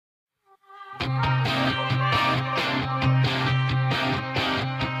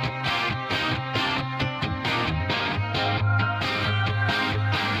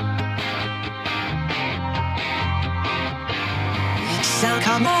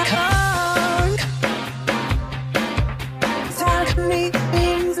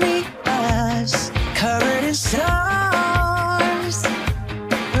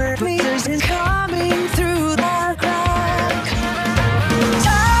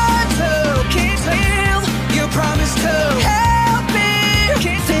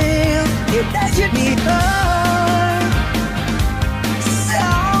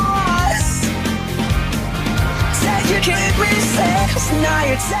'Cause now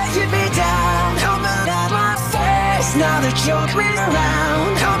you're taking me down. Come out of my face, now that you're coming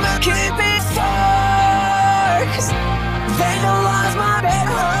around. Come and keep me focused. Vandalize my big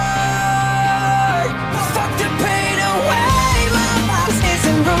heart. Fuck the pain away. My life is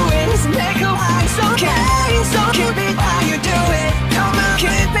in ruins. Make a life's okay. So keep me how you do it. Come and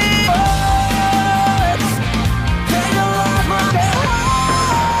keep me focused. Vandalize my big heart.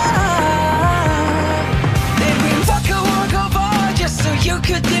 Maybe fuck a walk of art just so you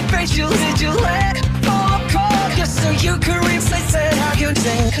could differentiate. Did you let all call just so you could replace it? How you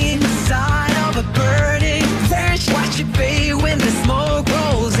take inside of a burning fish? Watch it be when the smoke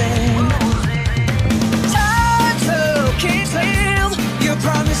rolls in. Time to keep still. You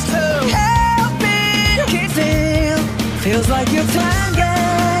promised to help me keep still. Feels like your plan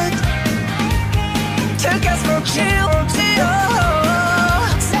good. Took us from chill to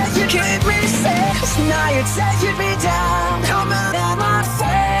said you keep me safe. Now you're taking me down. Come out of my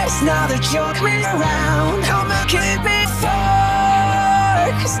face. Now that you're coming around. Come and keep me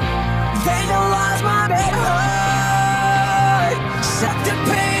focused. Vandalize my big heart. Suck the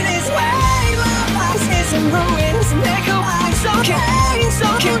pain is way. My life is in ruins. Make a life's okay. So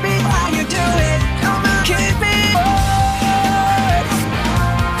keep me how you do it. Come and keep me focused.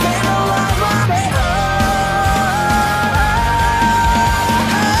 Vandalize my big heart.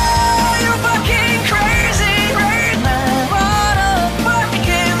 You're fucking crazy, right man. What a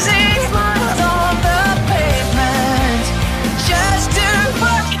fucking smiles on the pavement. Just to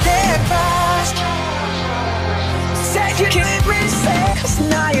fuck their past. Said you keep me safe.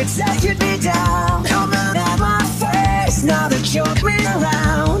 Now you're taking me down. Come out of my face. Now that you're coming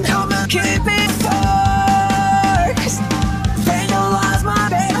around. Come and keep me focused. Vandalize my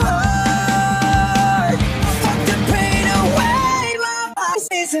big heart. Fuck the pain away. My life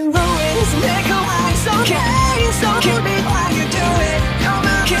is in ruins. Make a life's okay. So keep me how you do it. Come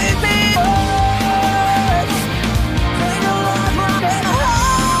and keep me focused. Vandalize my big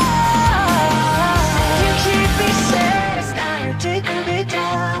heart. You keep me safe. Now you're taking me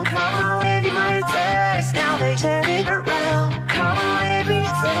down. Come on, leave my face. Now they turn it around. Come on, leave me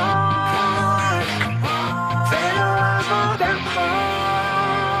alone. Vandalize my big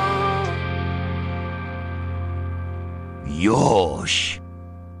heart. Yosh.